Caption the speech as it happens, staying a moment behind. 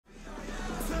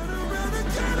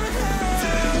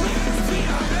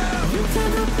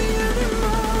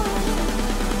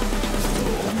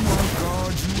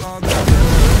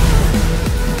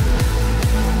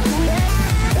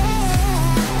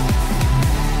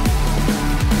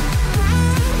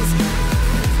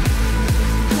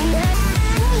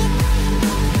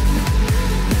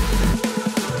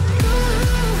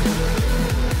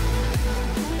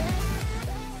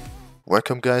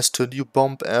Welcome guys to a new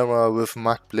bomb era with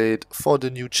Magblade. For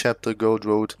the new chapter Gold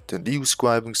Road, the new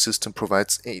scribing system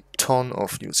provides a ton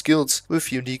of new skills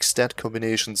with unique stat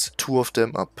combinations. Two of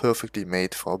them are perfectly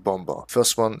made for a bomber.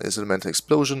 First one is Elemental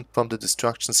Explosion from the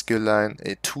Destruction skill line,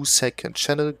 a 2-second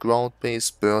channel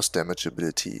ground-based burst damage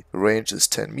ability. Range is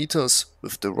 10 meters.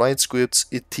 With the right scripts,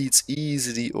 it deals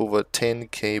easily over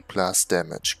 10k plus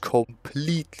damage.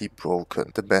 Completely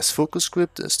broken. The best focus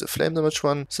script is the flame damage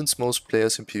one, since most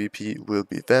players in PvP will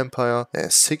be vampire.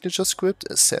 As signature script,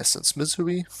 Assassin's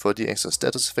Misery for the extra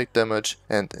status effect damage,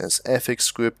 and as affix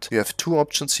script, you have two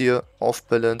options here: Off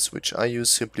Balance, which I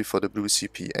use simply for the blue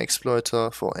CP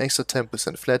exploiter for extra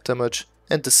 10% flat damage,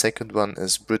 and the second one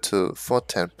is Brittle for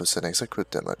 10% extra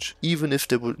crit damage. Even if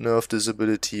they would nerf this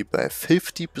ability by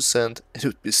 50%, it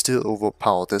would be still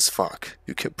overpowered as fuck.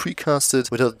 You can precast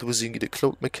it without losing the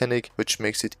cloak mechanic, which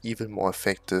makes it even more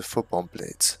effective for bomb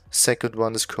blades. Second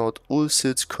one is called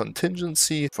Ulcid's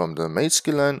Contingency from the Mage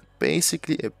skill line,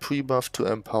 basically a pre-buff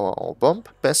to empower our bomb.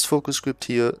 Best focus script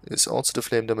here is also the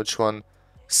flame damage one.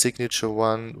 Signature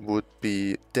one would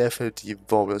be definitely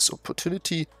Warrior's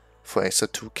Opportunity for extra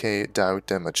 2k direct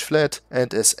damage flat,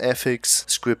 and as affix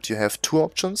script you have two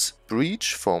options: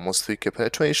 Breach for almost 3k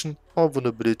penetration, or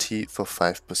Vulnerability for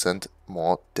 5%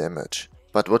 more damage.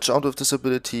 But watch out with this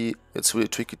ability, it's really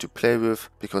tricky to play with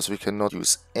because we cannot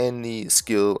use any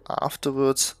skill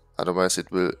afterwards, otherwise it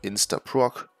will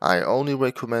insta-proc. I only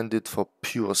recommend it for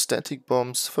pure static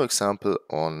bombs, for example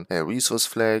on a resource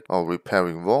flag or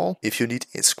repairing wall. If you need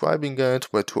a scribing guide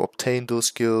where to obtain those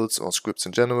skills or scripts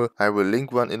in general, I will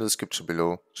link one in the description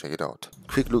below, check it out.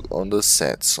 Quick look on the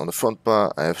stats. On the front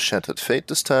bar I have Shattered Fate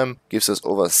this time, gives us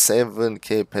over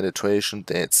 7k penetration,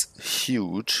 that's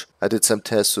huge. I did some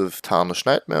tests with Tarnished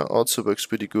Nightmare, also works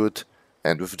pretty good.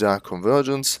 And with Dark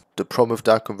Convergence. The problem with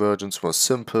Dark Convergence was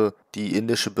simple: the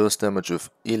initial burst damage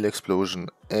with Eel Explosion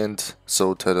and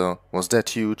Soul Tether was that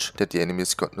huge that the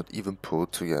enemies got not even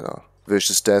pulled together.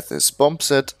 Vicious Death is bomb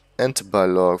set, and by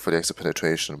log for the extra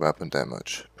penetration weapon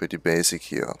damage. Pretty basic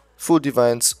here. Full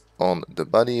Divines on the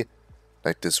body.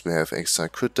 Like this we have extra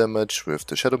crit damage with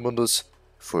the Shadow Mundus,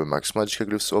 full Max Magicka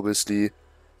glyphs obviously.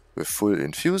 With full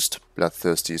infused,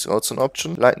 Bloodthirsty is also an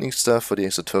option. Lightning Staff for the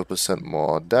extra 12%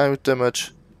 more direct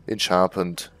damage.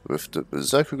 Encharpened with the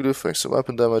Berserker glyph for extra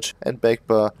weapon damage. And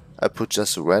backbar, I put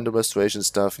just a random restoration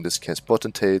stuff, in this case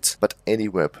Potentates, but any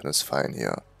weapon is fine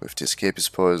here. With the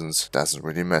Escapist Poisons, doesn't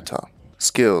really matter.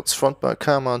 Skills: Frontbar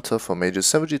Karma Hunter for Mage's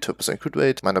Savagery, 2% crit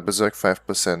rate, Minor Berserk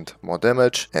 5% more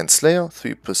damage, and Slayer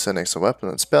 3% extra weapon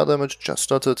and spell damage, just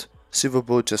slotted.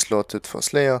 Silverbolt just slotted for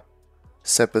Slayer.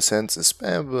 Seppersense is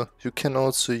spammable. You can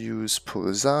also use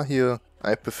Pulsar here.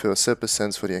 I prefer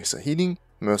Seppersense for the extra healing.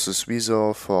 Merciless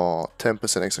Resolve for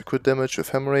 10% extra crit damage with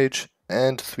Hemorrhage.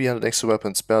 And 300 extra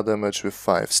weapon spell damage with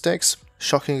 5 stacks.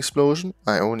 Shocking Explosion,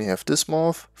 I only have this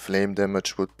morph. Flame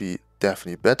damage would be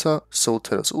definitely better. Soul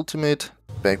Teller's Ultimate.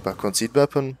 Backbar Conceit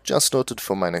Weapon, just noted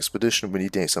for Minor Expedition, we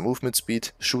need extra movement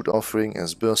speed. Shoot Offering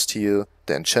as burst heal.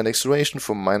 Then Chant Acceleration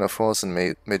for Minor Force and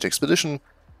Mage Expedition.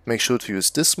 Make sure to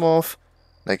use this morph.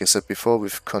 Like I said before,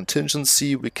 with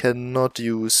Contingency we cannot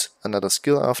use another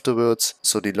skill afterwards,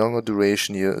 so the longer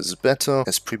duration here is better.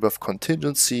 As pre-buff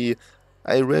Contingency,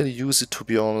 I rarely use it, to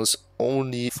be honest,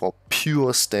 only for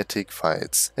pure static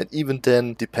fights. And even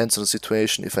then, depends on the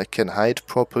situation. If I can hide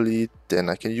properly, then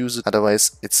I can use it,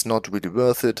 otherwise it's not really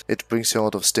worth it. It brings you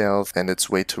out of stealth and it's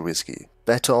way too risky.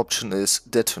 Better option is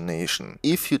Detonation.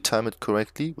 If you time it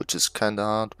correctly, which is kinda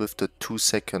hard with the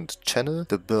 2-second channel,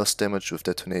 the burst damage with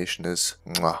Detonation is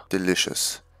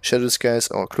delicious. Shadow Disguise,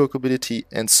 our cloak ability,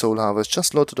 and Soul Harvest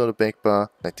just loaded on the backbar.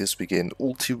 Like this we gain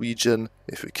ulti regen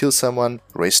if we kill someone.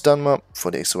 Raise Dunmer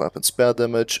for the extra weapon spell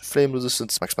damage. Flame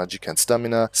resistance, Max Magicka and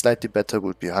Stamina. Slightly better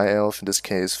would be High Elf in this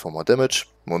case for more damage.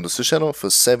 Mundus the Shadow for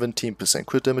 17%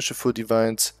 crit damage with full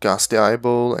divines. Ghastly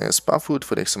Eyeball as Barfoot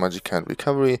for the extra Magicka and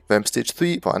recovery. Vamp stage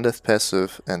 3 for Undeath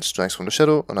passive and Strikes from the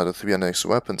Shadow, another 300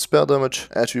 extra weapon spell damage.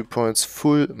 Attribute points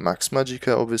full Max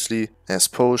Magicka obviously. As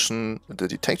potion, the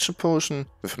Detection Potion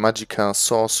with Magicka,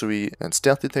 Sorcery and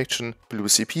Stealth Detection. Blue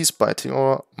CP's Biting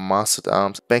Aura, Mastered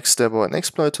Arms, Backstabber and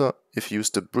Exploiter. If you use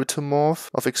the Brittle morph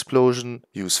of Explosion,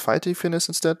 use Fighting Fitness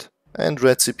instead. And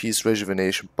red CP's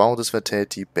Rejuvenation, Boundless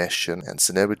Vitality, Bastion and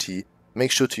Celebrity.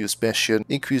 Make sure to use Bastion,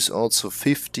 increase also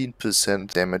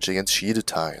 15% damage against shielded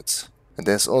targets. And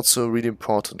there's also a really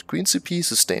important green CP,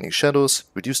 Sustaining Shadows,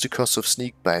 reduce the cost of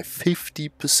sneak by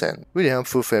 50%. Really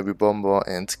helpful for every bomber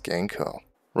and ganker.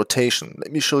 Rotation,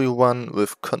 let me show you one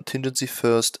with Contingency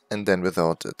first and then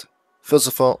without it. First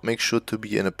of all, make sure to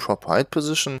be in a proper hide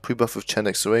position, pre-buff with Chant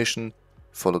Acceleration,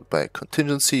 followed by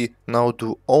Contingency. Now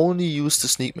do only use the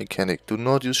sneak mechanic, do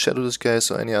not use Shadow Disguise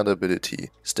or any other ability.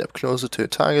 Step closer to your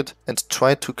target and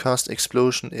try to cast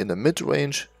Explosion in the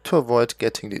mid-range to avoid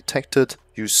getting detected.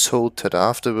 Use Soul Tether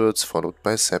afterwards, followed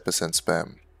by Zappas and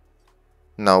Spam.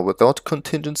 Now without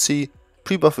Contingency,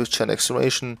 pre-buff with Channel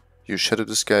Acceleration, use Shadow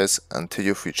Disguise until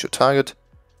you reach your target.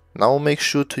 Now make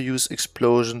sure to use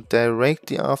Explosion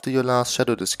directly after your last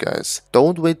Shadow Disguise.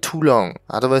 Don't wait too long,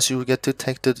 otherwise you will get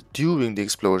detected during the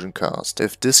Explosion cast.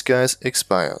 If Disguise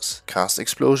expires, cast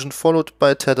Explosion followed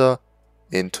by Tether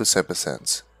into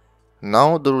Zappas.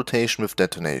 Now the rotation with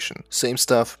Detonation. Same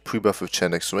stuff, pre-buff with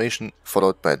Channel Acceleration,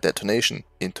 followed by Detonation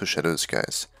into Shadow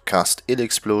Disguise. Cast Ill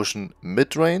Explosion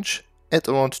mid-range at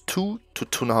around 2 to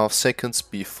 2.5 seconds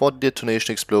before the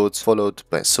detonation explodes, followed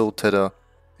by Soul Tether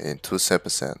into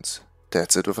Zappas.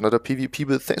 That's it with another PvP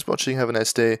build. Thanks for watching, have a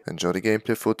nice day, enjoy the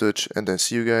gameplay footage, and I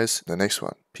see you guys in the next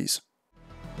one. Peace.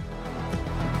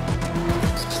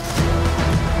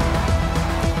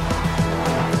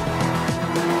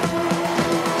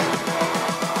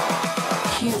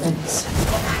 Humans,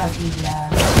 what have you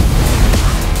learned?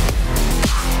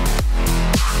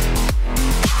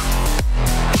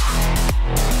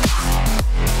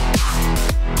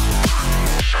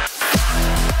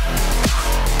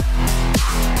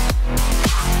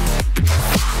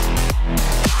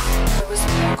 I was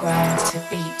programmed to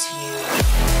beat you.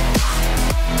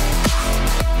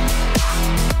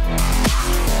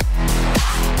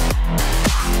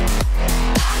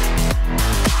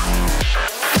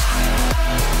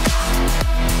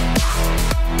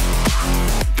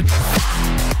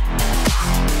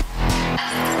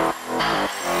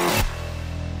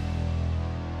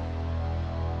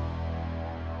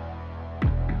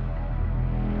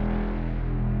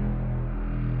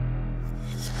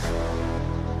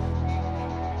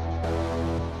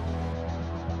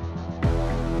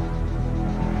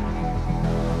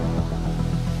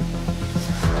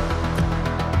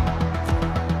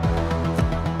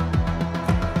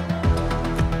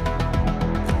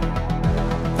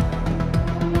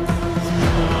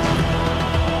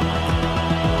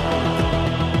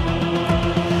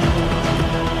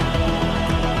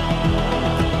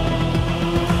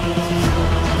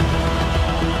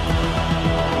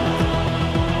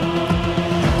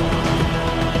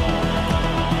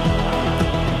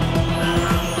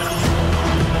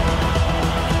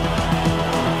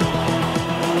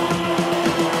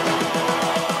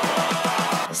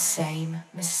 Same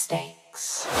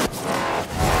mistakes.